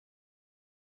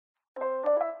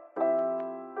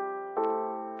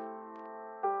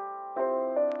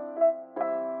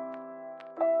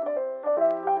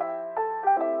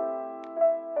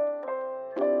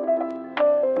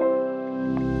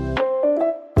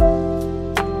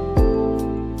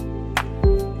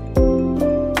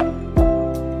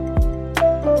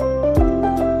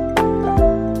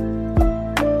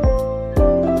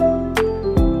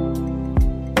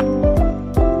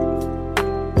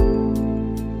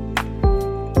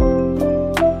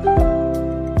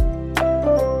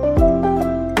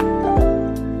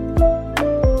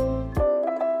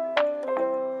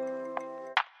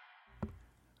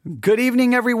Good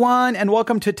evening, everyone, and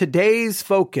welcome to today's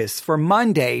focus for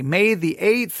Monday, May the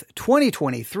 8th,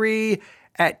 2023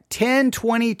 at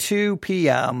 10:22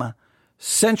 p.m.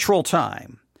 Central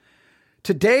Time.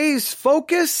 Today's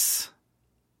focus,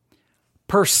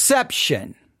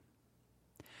 perception.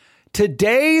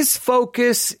 Today's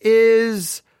focus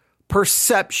is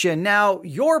perception. Now,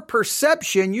 your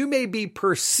perception, you may be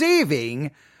perceiving,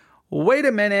 wait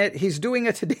a minute, he's doing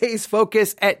a today's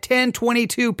focus at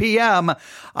 10:22 p.m.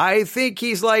 I think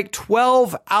he's like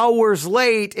 12 hours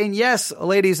late. And yes,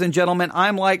 ladies and gentlemen,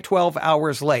 I'm like 12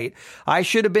 hours late. I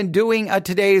should have been doing a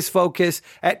today's focus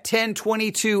at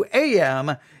 10:22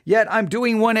 a.m., yet I'm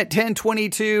doing one at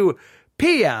 10:22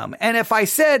 p.m. And if I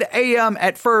said a.m.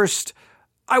 at first,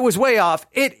 I was way off.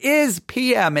 It is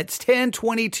p.m. It's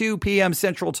 10:22 p.m.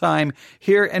 Central Time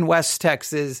here in West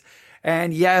Texas.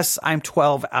 And yes, I'm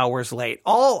 12 hours late.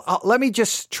 Let me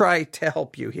just try to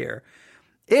help you here.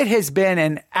 It has been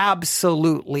an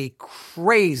absolutely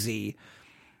crazy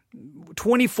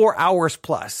 24 hours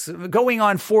plus, going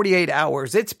on 48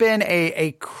 hours. It's been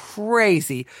a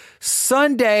crazy.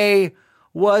 Sunday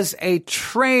was a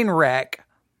train wreck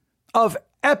of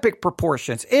epic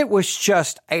proportions. It was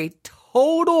just a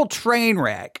total train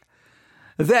wreck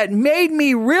that made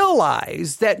me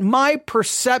realize that my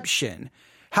perception,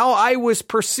 how I was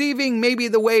perceiving maybe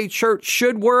the way church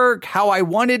should work, how I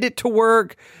wanted it to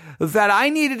work, that I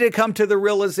needed to come to the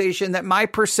realization that my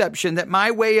perception, that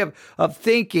my way of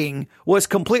thinking was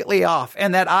completely off,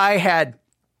 and that I had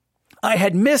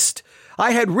missed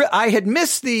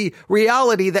the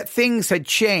reality that things had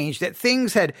changed, that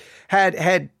things had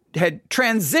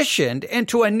transitioned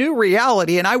into a new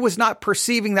reality, and I was not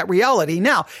perceiving that reality.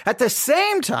 Now, at the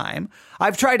same time,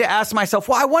 I've tried to ask myself,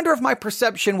 well, I wonder if my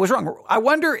perception was wrong. I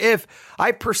wonder if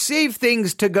I perceived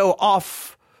things to go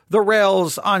off the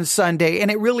rails on Sunday, and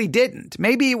it really didn't.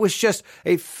 Maybe it was just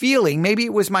a feeling. Maybe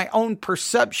it was my own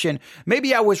perception.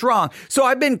 Maybe I was wrong. So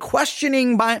I've been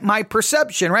questioning my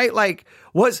perception, right? Like,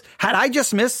 had I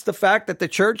just missed the fact that the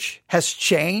church has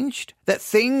changed? That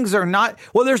things are not,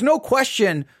 well, there's no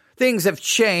question things have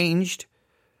changed.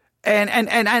 And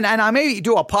I may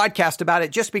do a podcast about it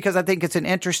just because I think it's an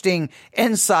interesting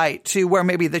insight to where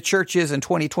maybe the church is in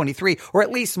 2023, or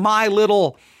at least my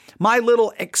little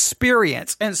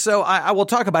experience. And so I will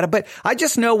talk about it. But I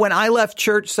just know when I left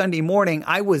church Sunday morning,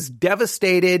 I was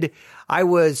devastated. I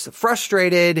was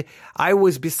frustrated. I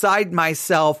was beside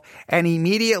myself. And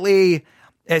immediately,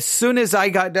 as soon as I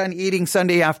got done eating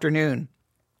Sunday afternoon,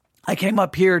 I came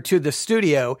up here to the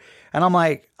studio and I'm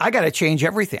like, I got to change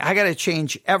everything. I got to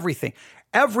change everything.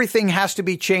 Everything has to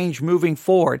be changed moving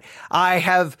forward. I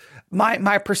have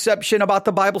my perception about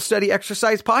the Bible Study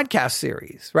Exercise podcast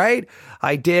series, right?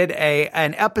 I did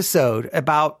an episode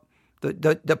about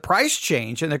the price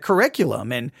change and the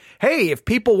curriculum. And hey, if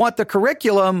people want the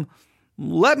curriculum,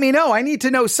 let me know. I need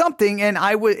to know something. And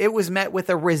it was met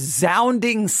with a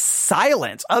resounding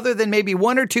silence, other than maybe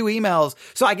one or two emails.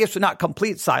 So I guess not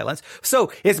complete silence.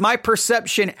 So is my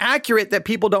perception accurate that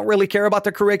people don't really care about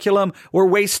the curriculum? We're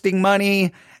wasting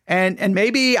money. And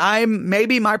maybe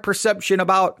my perception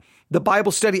about the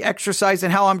Bible study exercise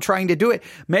and how I'm trying to do it,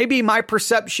 maybe my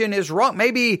perception is wrong.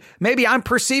 Maybe I'm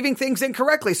perceiving things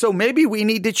incorrectly. So maybe we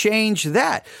need to change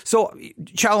that. So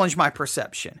challenge my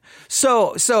perception.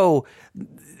 So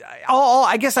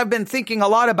I guess I've been thinking a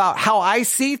lot about how I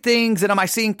see things, and am I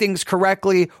seeing things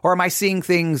correctly or am I seeing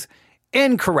things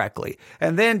incorrectly?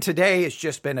 And then today it's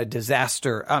just been a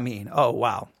disaster. I mean, oh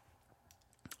wow.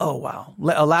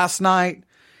 Last night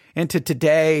into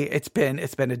today, it's been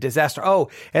a disaster. Oh,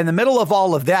 in the middle of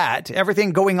all of that,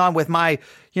 everything going on with my,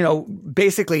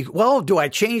 basically, well, do I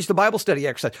change the Bible study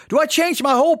exercise? Do I change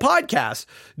my whole podcast?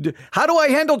 How do I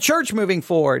handle church moving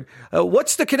forward?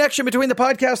 What's the connection between the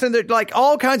podcast and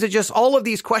all kinds of just all of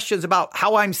these questions about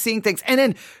how I'm seeing things, and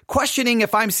then questioning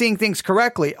if I'm seeing things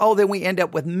correctly. Oh, then we end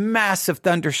up with massive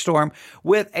thunderstorm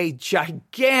with a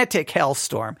gigantic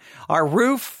hailstorm. Our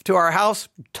roof to our house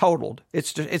totaled.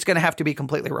 It's going to have to be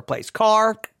completely replaced.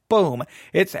 Car, boom.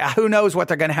 It's who knows what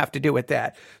they're going to have to do with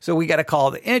that. So we got to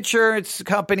call the insurance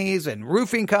companies and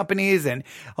roofing companies, and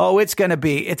it's going to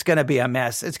be a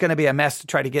mess. It's going to be a mess to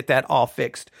try to get that all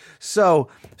fixed. So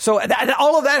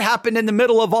all of that happened in the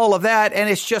middle of all of that, and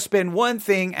it's just been one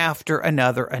thing after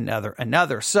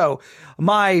another. So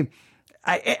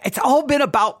it's all been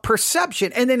about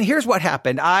perception. And then here's what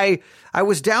happened. I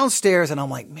was downstairs and I'm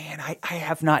like, man, I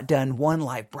have not done one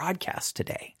live broadcast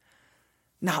today.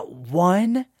 Not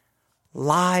one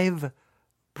live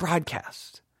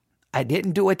broadcast. I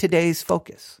didn't do a today's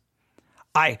focus.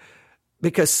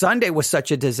 because Sunday was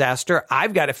such a disaster,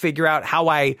 I've got to figure out how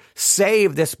I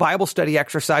save this Bible study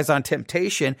exercise on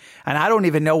temptation. And I don't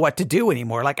even know what to do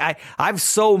anymore. Like I've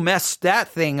so messed that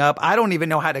thing up. I don't even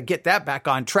know how to get that back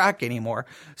on track anymore.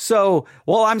 So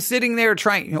while I'm sitting there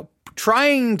trying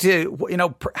to,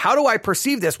 how do I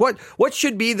perceive this? What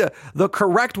should be the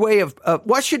correct way of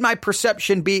what should my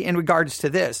perception be in regards to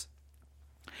this?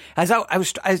 As I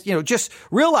was, just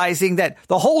realizing that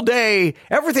the whole day,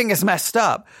 everything is messed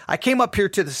up. I came up here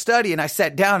to the study and I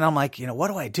sat down and I'm like, what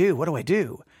do I do? What do I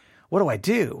do? What do I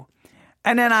do?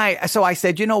 And then I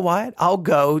said, you know what? I'll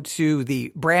go to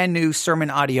the brand new sermon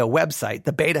audio website,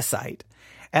 the beta site,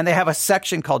 and they have a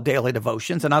section called Daily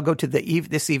Devotions. And I'll go to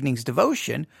this evening's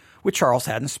devotion with Charles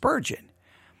Haddon Spurgeon.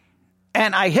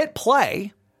 And I hit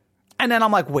play and then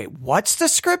I'm like, wait, what's the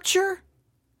scripture?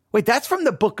 Wait, that's from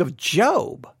the book of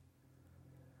Job.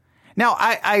 Now,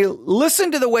 I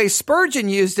listened to the way Spurgeon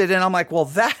used it, and I'm like, well,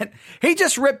 he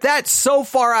just ripped that so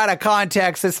far out of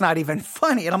context, it's not even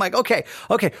funny. And I'm like, okay,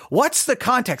 what's the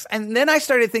context? And then I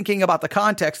started thinking about the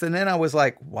context, and then I was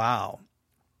like, wow,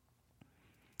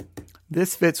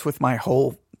 this fits with my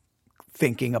whole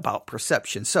thinking about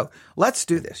perception. So let's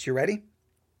do this. You ready?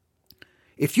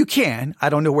 If you can, I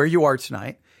don't know where you are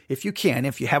tonight. If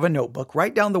you have a notebook,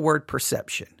 write down the word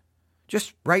perception.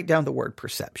 Just write down the word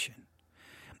perception.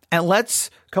 And let's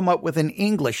come up with an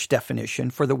English definition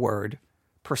for the word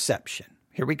perception.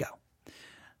 Here we go.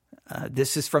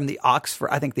 This is from the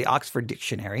Oxford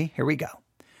Dictionary. Here we go.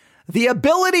 The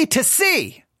ability to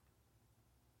see,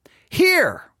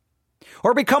 hear,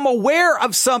 or become aware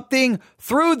of something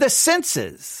through the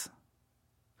senses.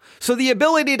 So the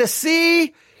ability to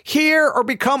see, hear, or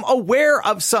become aware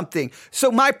of something.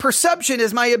 So my perception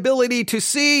is my ability to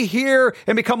see, hear,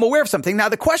 and become aware of something. Now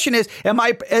the question is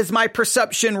my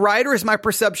perception right or is my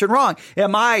perception wrong?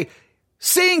 Am I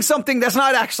seeing something that's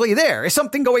not actually there? Is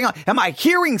something going on? Am I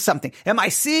hearing something? Am I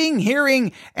seeing,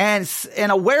 hearing, and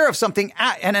aware of something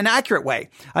in an accurate way?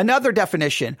 Another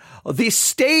definition, the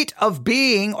state of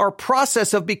being or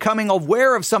process of becoming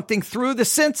aware of something through the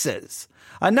senses.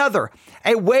 Another,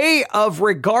 a way of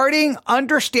regarding,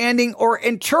 understanding, or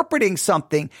interpreting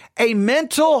something, a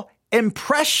mental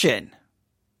impression,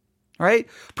 right?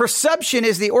 Perception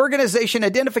is the organization,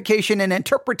 identification, and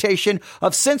interpretation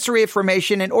of sensory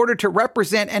information in order to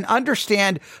represent and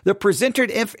understand the presented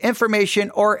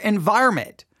information or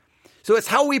environment. So it's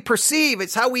how we perceive,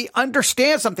 it's how we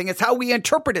understand something, it's how we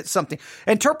interpret something.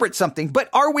 But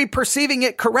are we perceiving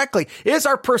it correctly? Is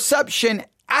our perception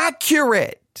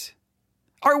accurate?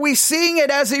 Are we seeing it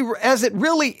as it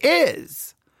really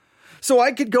is? So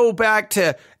I could go back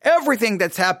to everything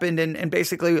that's happened in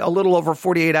basically a little over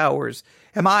 48 hours.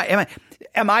 Am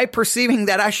I perceiving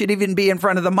that I should even be in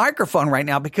front of the microphone right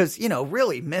now? Because,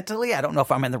 really mentally, I don't know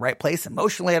if I'm in the right place.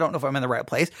 Emotionally, I don't know if I'm in the right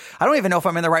place. I don't even know if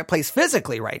I'm in the right place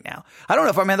physically right now. I don't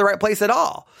know if I'm in the right place at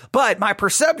all. But my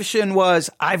perception was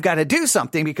I've got to do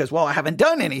something because, I haven't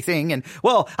done anything. And,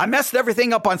 I messed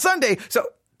everything up on Sunday. So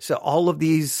all of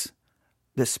this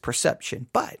perception.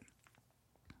 But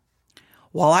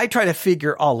while I try to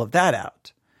figure all of that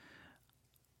out,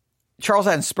 Charles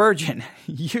Haddon Spurgeon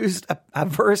used a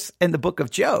verse in the book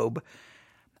of Job.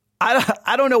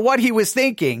 I don't know what he was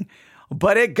thinking,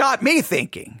 but it got me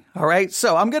thinking. All right.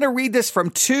 So I'm going to read this from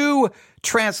two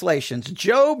translations.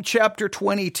 Job chapter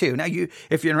 22. Now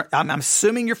I'm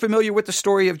assuming you're familiar with the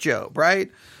story of Job,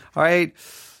 right? All right.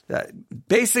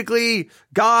 Basically,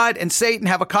 God and Satan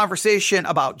have a conversation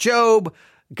about Job.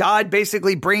 God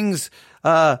basically brings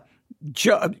to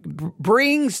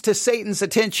Satan's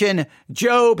attention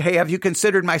Job. Hey, have you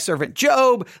considered my servant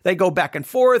Job? They go back and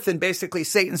forth. And basically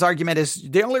Satan's argument is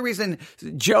the only reason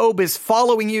Job is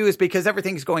following you is because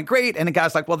everything's going great. And the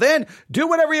guy's like, well, then do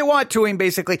whatever you want to him.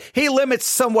 Basically, he limits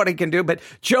somewhat he can do. But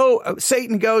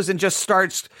Satan goes and just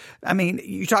starts.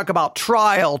 You talk about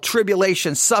trial,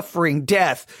 tribulation, suffering,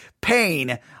 death,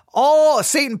 pain.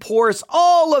 Satan pours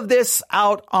all of this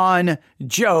out on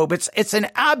Job. It's an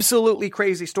absolutely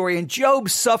crazy story. And Job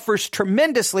suffers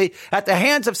tremendously at the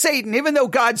hands of Satan, even though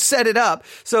God set it up.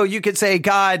 So you could say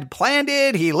God planned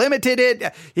it. He limited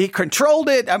it. He controlled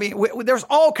it. There's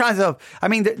all kinds of,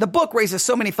 the book raises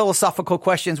so many philosophical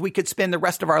questions. We could spend the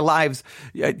rest of our lives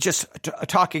just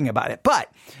talking about it. But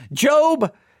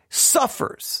Job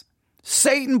suffers.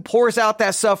 Satan pours out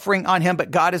that suffering on him,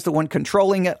 but God is the one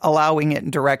controlling it, allowing it,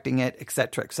 and directing it,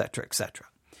 etc., etc., etc.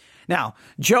 Now,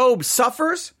 Job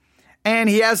suffers, and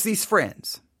he has these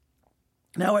friends.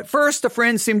 Now, at first, the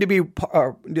friends seem to be,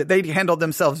 they handle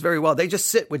themselves very well. They just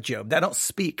sit with Job. They don't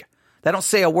speak. They don't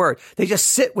say a word. They just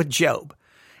sit with Job.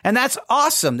 And that's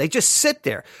awesome. They just sit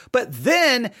there. But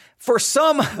then for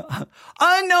some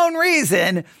unknown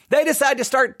reason, they decide to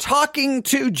start talking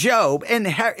to Job. And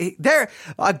they're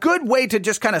a good way to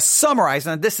just kind of summarize.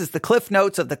 And this is the cliff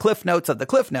notes of the cliff notes of the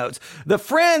cliff notes. The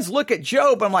friends look at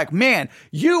Job and like, man,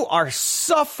 you are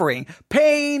suffering,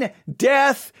 pain,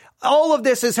 death. All of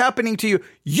this is happening to you.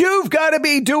 You've got to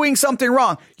be doing something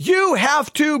wrong. You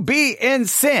have to be in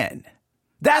sin.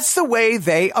 That's the way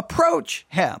they approach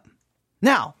him.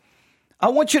 Now, I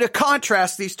want you to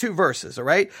contrast these two verses, all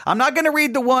right? I'm not going to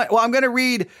read the one. Well, I'm going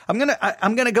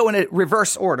to go in a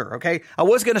reverse order, okay? I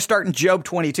was going to start in Job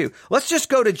 22. Let's just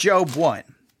go to Job 1.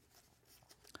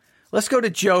 Let's go to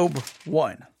Job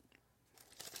 1,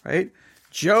 right?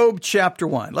 Job chapter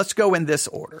 1. Let's go in this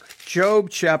order. Job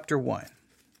chapter 1.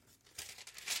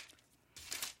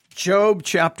 Job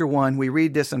chapter 1, we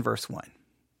read this in verse 1.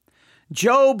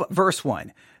 Job, verse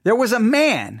 1. There was a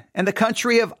man in the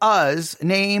country of Uz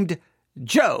named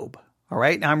Job. All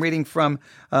right. Now I'm reading from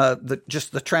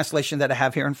just the translation that I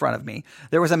have here in front of me.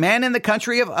 There was a man in the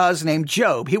country of Uz named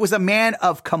Job. He was a man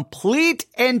of complete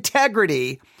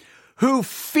integrity who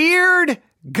feared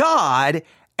God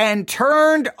and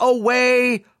turned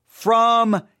away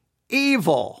from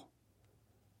evil.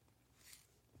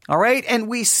 All right. And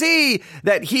we see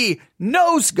that he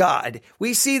knows God.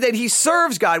 We see that he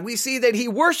serves God. We see that he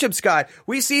worships God.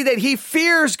 We see that he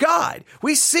fears God.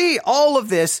 We see all of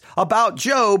this about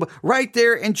Job right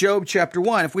there in Job chapter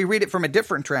 1. If we read it from a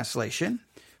different translation,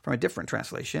 I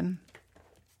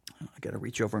got to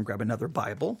reach over and grab another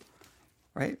Bible,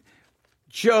 right?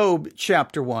 Job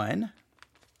chapter 1.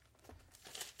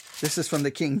 This is from the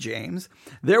King James.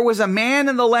 There was a man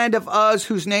in the land of Uz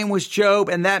whose name was Job,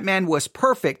 and that man was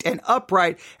perfect and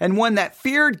upright and one that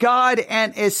feared God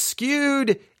and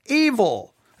eschewed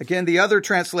evil. Again, the other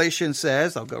translation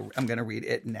says, I'm going to read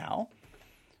it now.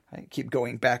 I keep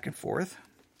going back and forth.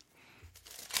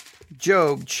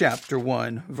 Job chapter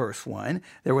 1, verse 1.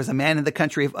 There was a man in the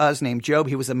country of Uz named Job.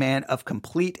 He was a man of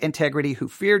complete integrity who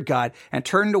feared God and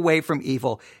turned away from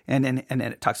evil. And then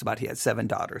it talks about he had 7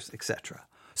 daughters, etc.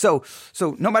 So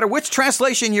no matter which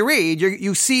translation you read,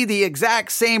 you see the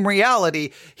exact same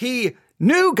reality. He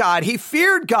knew God. He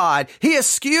feared God. He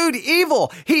eschewed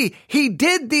evil. He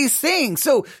did these things.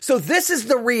 So this is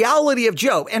the reality of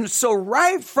Job. And so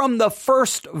right from the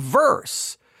first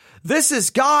verse, this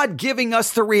is God giving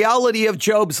us the reality of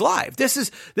Job's life. This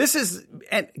is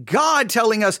and God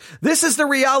telling us this is the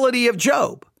reality of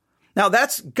Job. Now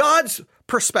that's God's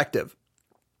perspective.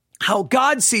 How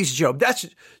God sees Job. That's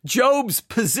Job's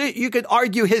position. You could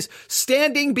argue his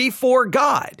standing before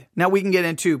God. Now we can get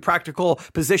into practical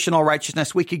positional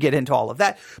righteousness. We could get into all of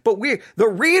that. But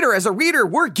as a reader,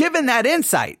 we're given that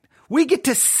insight. We get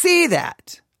to see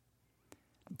that.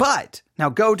 But now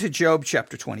go to Job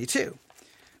chapter 22.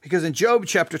 Because in Job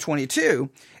chapter 22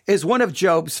 is one of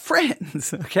Job's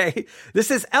friends, okay?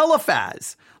 This is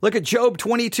Eliphaz. Look at Job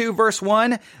 22, verse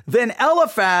 1. Then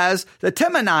Eliphaz, the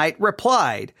Temanite,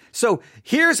 replied. So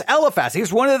here's Eliphaz.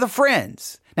 Here's one of the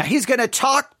friends. Now he's going to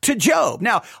talk to Job.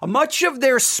 Now, much of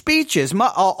their speeches,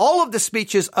 all of the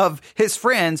speeches of his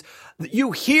friends,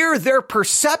 you hear their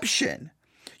perception.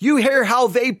 You hear how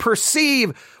they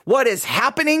perceive what is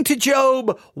happening to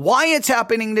Job, why it's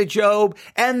happening to Job,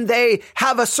 and they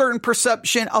have a certain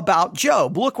perception about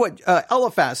Job. Look what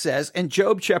Eliphaz says in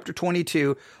Job chapter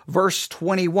 22, verse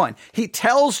 21. He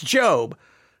tells Job,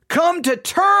 come to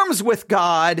terms with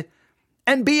God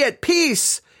and be at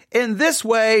peace. In this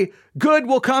way, good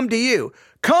will come to you.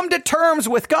 Come to terms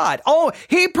with God. Oh,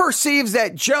 he perceives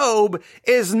that Job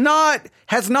has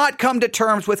not come to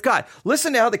terms with God.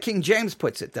 Listen to how the King James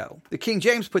puts it, though. The King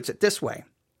James puts it this way.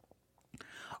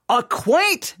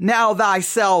 Acquaint now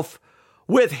thyself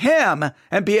with him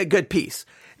and be at good peace.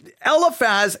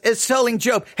 Eliphaz is telling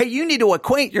Job, hey, you need to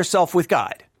acquaint yourself with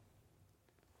God.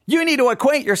 You need to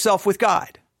acquaint yourself with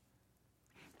God.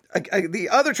 The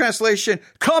other translation,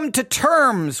 come to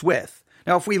terms with.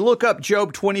 Now, if we look up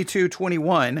Job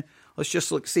 22:21, let's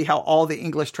just see how all the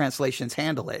English translations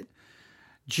handle it.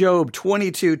 Job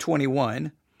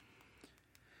 22:21.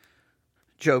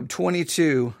 Job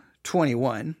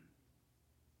 22:21.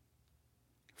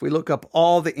 If we look up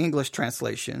all the English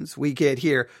translations, we get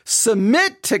here,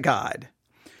 submit to God,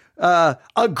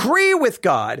 agree with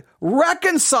God,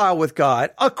 reconcile with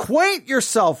God, acquaint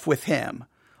yourself with him.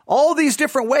 all these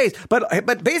different ways,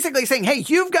 but basically saying, hey,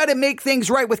 you've got to make things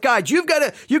right with God. You've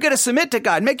got to submit to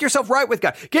God, make yourself right with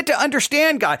God, get to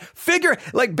understand God, figure,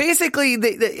 like basically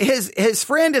his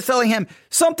friend is telling him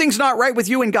something's not right with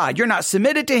you and God. You're not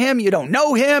submitted to him. You don't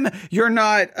know him. You're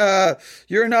not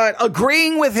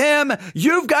agreeing with him.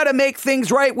 You've got to make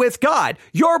things right with God.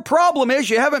 Your problem is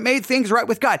you haven't made things right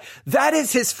with God. That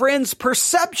is his friend's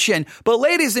perception. But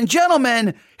ladies and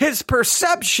gentlemen, his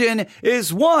perception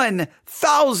is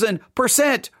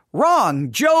 1,000%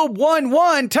 wrong. Job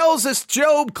 1:1 tells us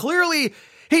Job clearly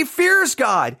he fears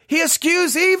God. He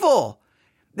eschews evil.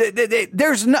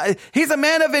 He's a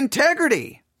man of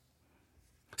integrity.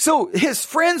 So his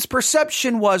friend's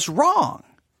perception was wrong.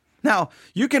 Now,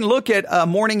 you can look at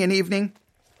Morning and Evening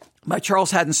by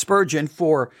Charles Haddon Spurgeon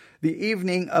for the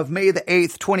evening of May the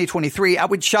 8th, 2023. I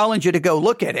would challenge you to go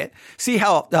look at it. See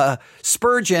how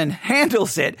Spurgeon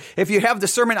handles it. If you have the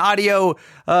sermon audio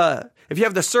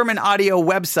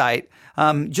website,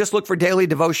 just look for Daily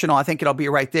Devotional. I think it'll be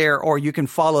right there, or you can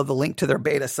follow the link to their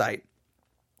beta site.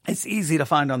 It's easy to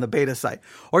find on the beta site.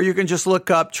 Or you can just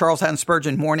look up Charles Haddon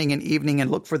Spurgeon Morning and Evening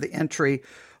and look for the entry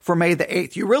for May the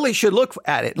 8th. You really should look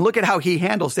at it and look at how he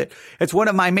handles it. It's one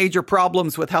of my major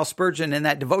problems with how Spurgeon in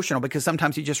that devotional, because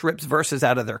sometimes he just rips verses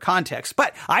out of their context.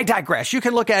 But I digress. You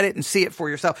can look at it and see it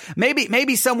for yourself.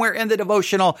 Maybe somewhere in the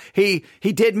devotional, he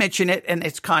did mention it in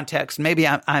its context. Maybe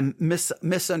I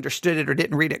misunderstood it or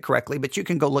didn't read it correctly, but you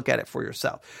can go look at it for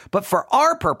yourself. But for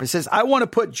our purposes, I want to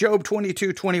put Job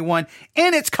 22:21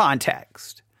 in its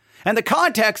context. And the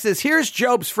context is, here's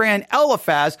Job's friend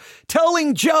Eliphaz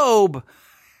telling Job,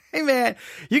 hey man,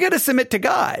 you got to submit to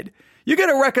God. You got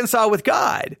to reconcile with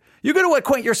God. You got to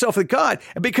acquaint yourself with God,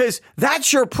 because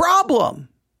that's your problem.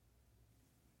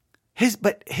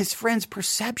 But his friend's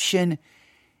perception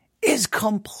is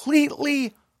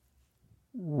completely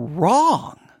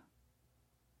wrong.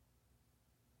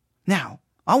 Now,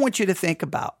 I want you to think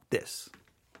about this.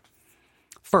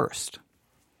 First,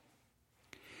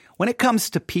 when it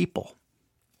comes to people,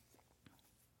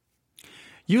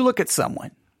 you look at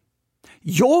someone.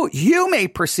 You may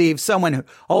perceive someone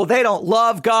who, they don't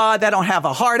love God, they don't have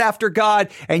a heart after God,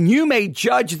 and you may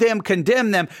judge them,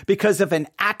 condemn them because of an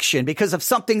action, because of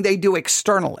something they do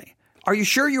externally. Are you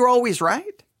sure you're always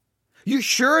right? You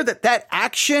sure that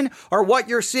action or what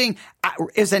you're seeing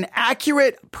is an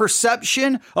accurate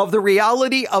perception of the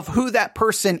reality of who that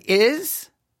person is?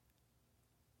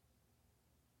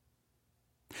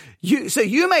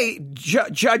 You may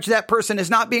judge that person as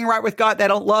not being right with God. They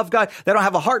don't love God. They don't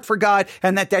have a heart for God,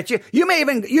 and you may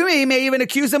even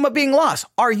accuse them of being lost.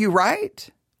 Are you right?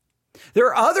 There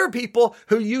are other people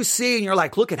who you see and you're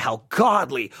like, look at how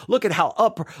godly, look at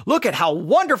how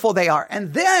wonderful they are.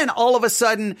 And then all of a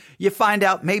sudden you find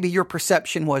out maybe your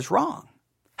perception was wrong.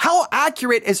 How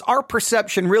accurate is our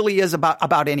perception really is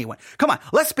about anyone? Come on,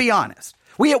 let's be honest.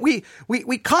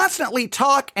 We constantly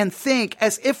talk and think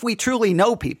as if we truly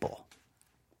know people.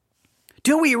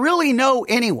 Do we really know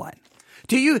anyone?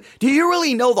 Do you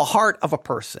really know the heart of a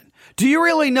person? Do you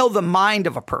really know the mind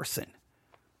of a person?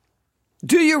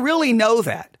 Do you really know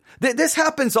that? This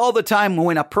happens all the time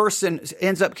when a person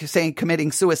ends up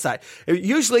committing suicide.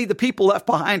 Usually the people left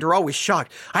behind are always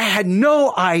shocked. I had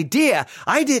no idea.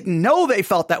 I didn't know they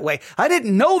felt that way. I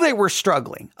didn't know they were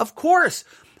struggling. Of course,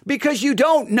 because you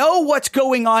don't know what's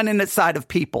going on inside of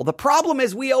people. The problem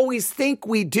is we always think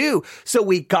we do. So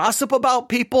we gossip about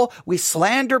people. We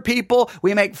slander people.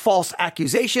 We make false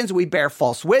accusations. We bear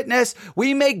false witness.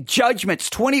 We make judgments.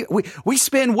 We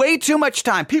spend way too much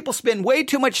time. People spend way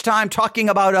too much time talking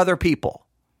about other people.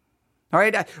 All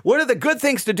right. One of the good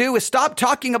things to do is stop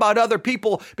talking about other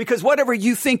people, because whatever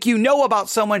you think you know about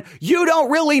someone, you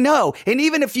don't really know. And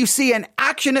even if you see an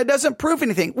action, it doesn't prove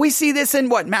anything. We see this in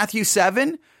Matthew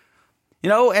 7.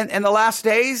 And the last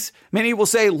days, many will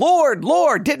say, Lord,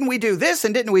 Lord, didn't we do this?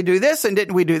 And didn't we do this? And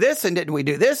didn't we do this? And didn't we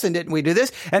do this? And didn't we do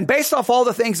this? And based off all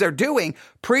the things they're doing,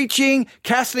 preaching,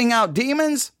 casting out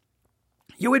demons,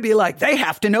 you would be like, they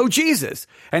have to know Jesus.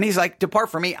 And he's like,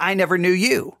 depart from me. I never knew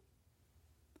you.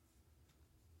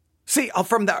 See,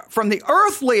 from the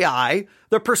earthly eye,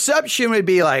 the perception would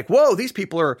be like, whoa, these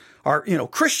people are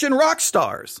Christian rock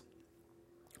stars.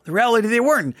 The reality, they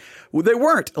weren't.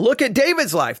 Look at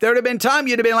David's life. There would have been time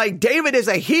you'd have been like, David is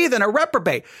a heathen, a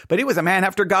reprobate, but he was a man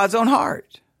after God's own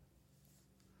heart.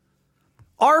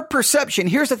 Our perception,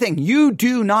 here's the thing. You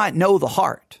do not know the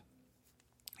heart.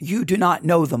 You do not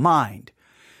know the mind.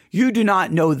 You do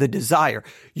not know the desire.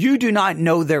 You do not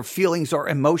know their feelings or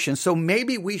emotions. So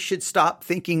maybe we should stop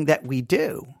thinking that we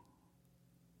do.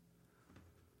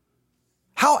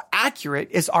 How accurate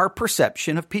is our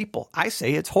perception of people? I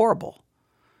say it's horrible.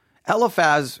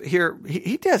 Eliphaz here,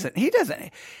 he doesn't,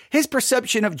 his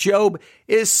perception of Job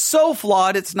is so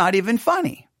flawed, it's not even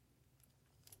funny.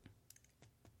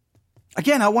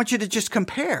 Again, I want you to just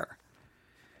compare.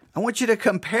 I'm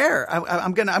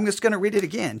just going to read it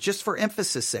again, just for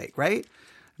emphasis sake, right?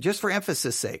 Just for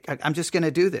emphasis sake. I'm just going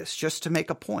to do this just to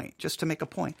make a point,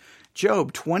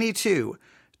 Job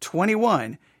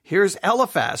 22:21. Here's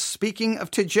Eliphaz speaking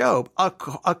to Job.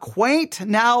 Acquaint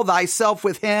now thyself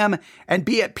with him and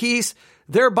be at peace.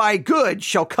 Thereby good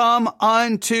shall come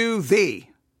unto thee.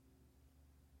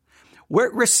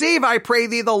 Receive, I pray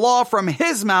thee, the law from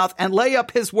his mouth and lay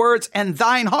up his words in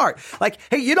thine heart. Like,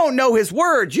 hey, you don't know his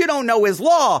words. You don't know his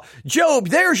law. Job,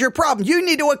 there's your problem. You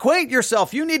need to acquaint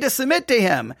yourself. You need to submit to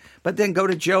him. But then go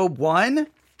to Job 1.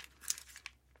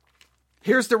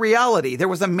 Here's the reality. There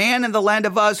was a man in the land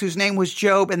of Uz whose name was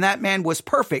Job, and that man was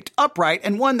perfect, upright,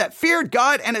 and one that feared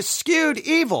God and eschewed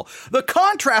evil. The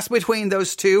contrast between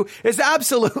those two is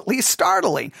absolutely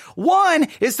startling. One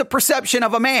is the perception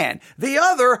of a man. The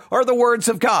other are the words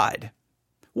of God.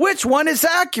 Which one is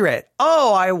accurate?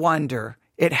 Oh, I wonder.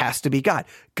 It has to be God.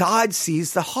 God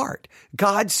sees the heart.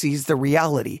 God sees the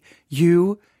reality.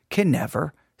 You can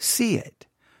never see it.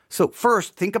 So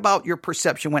first, think about your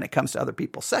perception when it comes to other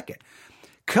people. Second,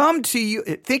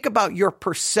 think about your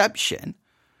perception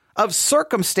of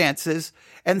circumstances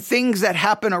and things that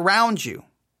happen around you.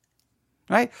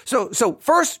 Right? So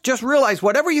first, just realize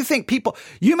whatever you think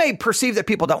you may perceive that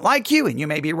people don't like you, and you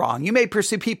may be wrong. You may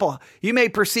perceive that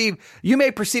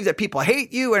people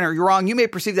hate you and are wrong. You may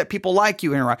perceive that people like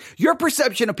you and are wrong. Your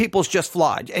perception of people is just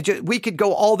flawed. We could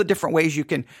go all the different ways you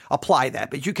can apply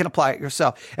that, but you can apply it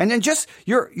yourself. And then just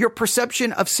your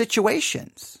perception of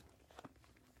situations.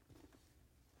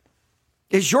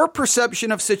 Is your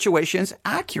perception of situations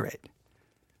accurate?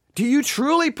 Do you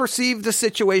truly perceive the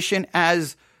situation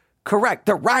as correct,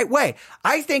 the right way?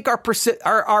 I think our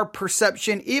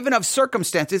perception, even of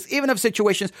circumstances, even of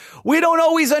situations, we don't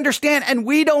always understand, and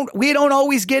we don't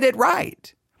always get it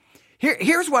right.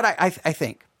 Here's what I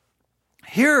think.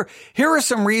 Here are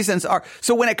some reasons.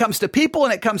 So when it comes to people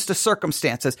and it comes to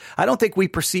circumstances, I don't think we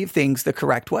perceive things the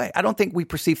correct way. I don't think we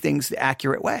perceive things the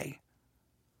accurate way.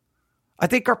 I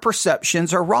think our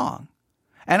perceptions are wrong.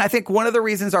 And I think one of the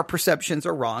reasons our perceptions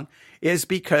are wrong is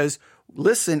because,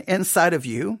 listen, inside of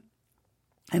you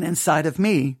and inside of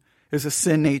me is a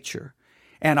sin nature.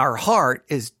 And our heart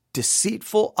is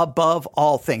deceitful above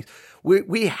all things.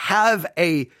 We have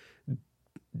a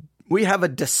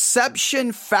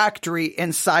deception factory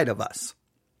inside of us.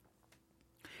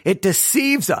 It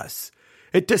deceives us.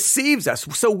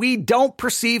 So we don't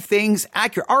perceive things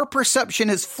accurate. Our perception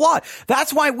is flawed.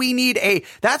 That's why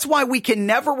we can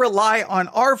never rely on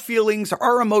our feelings or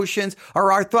our emotions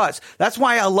or our thoughts. That's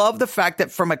why I love the fact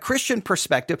that from a Christian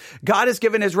perspective, God has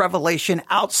given his revelation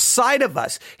outside of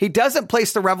us. He doesn't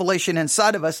place the revelation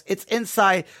inside of us. It's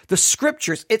inside the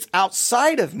scriptures. It's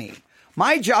outside of me.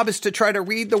 My job is to try to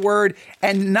read the word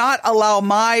and not allow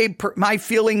my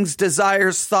feelings,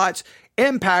 desires, thoughts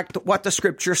impact what the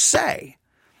scriptures say.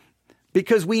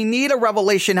 Because we need a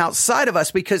revelation outside of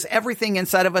us, because everything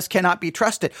inside of us cannot be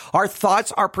trusted. Our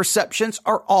thoughts, our perceptions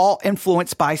are all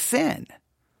influenced by sin.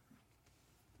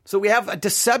 So we have a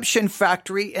deception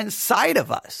factory inside of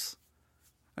us.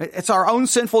 It's our own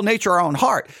sinful nature, our own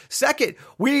heart. Second,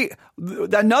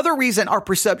 another reason our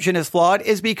perception is flawed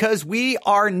is because we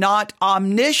are not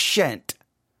omniscient.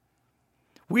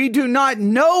 We do not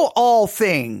know all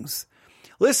things.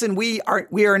 Listen, we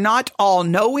are not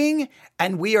all-knowing,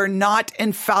 and we are not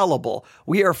infallible.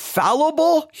 We are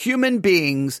fallible human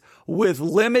beings with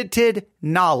limited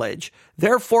knowledge.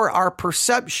 Therefore, our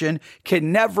perception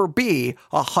can never be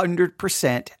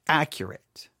 100%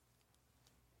 accurate.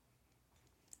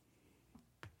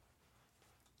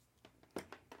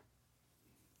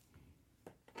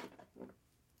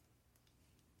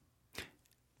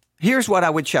 Here's what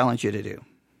I would challenge you to do.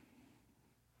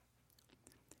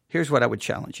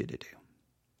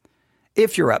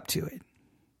 If you're up to it.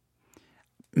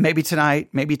 Maybe tonight,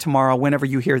 maybe tomorrow, whenever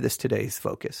you hear this today's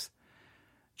focus.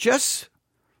 Just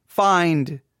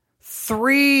find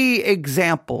 3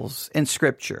 examples in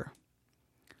Scripture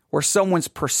where someone's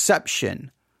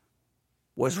perception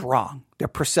was wrong. Their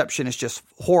perception is just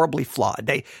horribly flawed.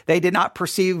 They did not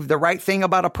perceive the right thing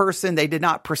about a person. They did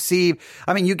not perceive.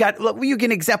 I mean, you get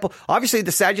an example. Obviously,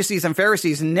 the Sadducees and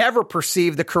Pharisees never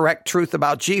perceived the correct truth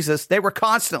about Jesus. They were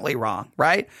constantly wrong,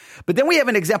 right? But then we have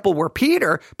an example where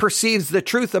Peter perceives the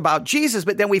truth about Jesus,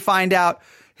 but then we find out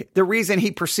The reason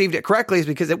he perceived it correctly is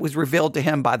because it was revealed to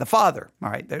him by the Father. All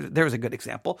right, there's a good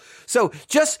example. So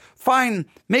just find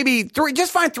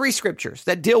three scriptures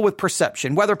that deal with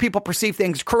perception, whether people perceive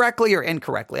things correctly or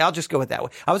incorrectly. I'll just go with that way.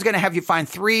 I was going to have you find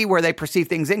 3 where they perceive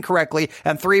things incorrectly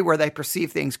and 3 where they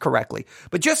perceive things correctly.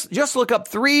 But just look up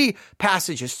 3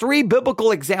 passages, 3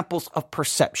 biblical examples of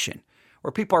perception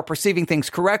where people are perceiving things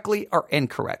correctly or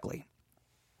incorrectly.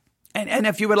 And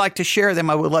if you would like to share them,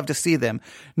 I would love to see them.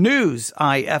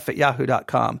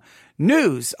 newsif@yahoo.com.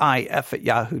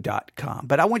 newsif@yahoo.com.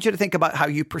 But I want you to think about how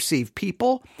you perceive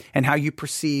people and how you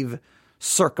perceive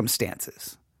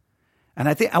circumstances. And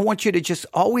I want you to just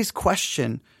always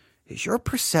question, is your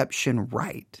perception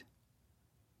right?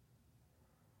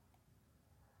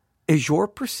 Is your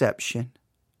perception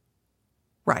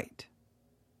right?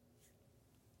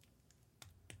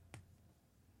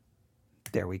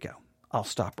 There we go. I'll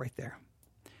stop right there.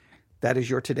 That is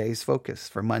your today's focus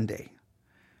for Monday,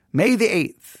 May the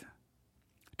 8th,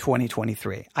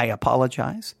 2023. I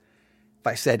apologize if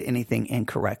I said anything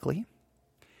incorrectly,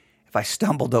 if I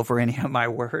stumbled over any of my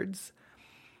words.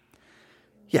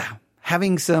 Yeah,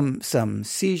 having some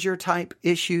seizure type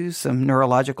issues, some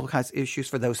neurological kinds of issues.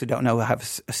 For those who don't know, I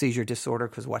have a seizure disorder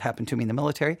because of what happened to me in the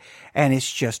military. And it's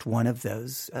just one of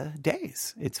those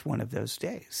days. It's one of those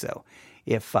days. So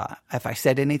if I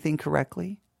said anything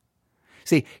correctly,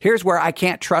 see, here's where I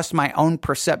can't trust my own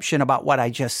perception about what I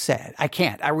just said. I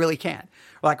can't. I really can't.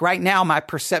 Like right now, my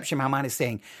perception, my mind is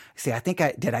saying, see,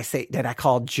 did I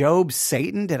call Job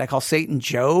Satan? Did I call Satan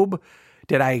Job?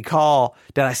 Did I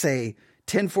say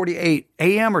 10:48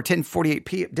 a.m. or 10:48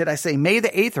 p.m.? Did I say May the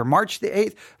 8th or March the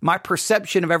 8th? My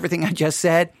perception of everything I just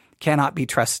said cannot be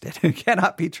trusted.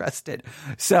 Cannot be trusted.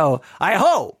 So I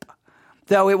hope,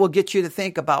 though, it will get you to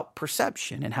think about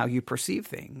perception and how you perceive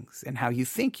things and how you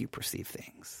think you perceive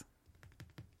things.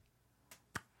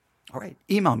 All right.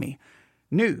 Email me,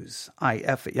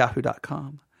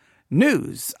 newsif@yahoo.com.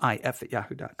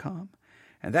 newsif@yahoo.com.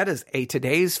 And that is a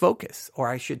today's focus, or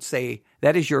I should say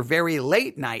that is your very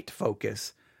late night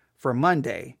focus for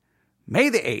Monday, May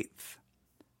the 8th,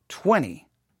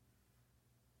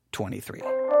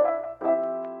 2023.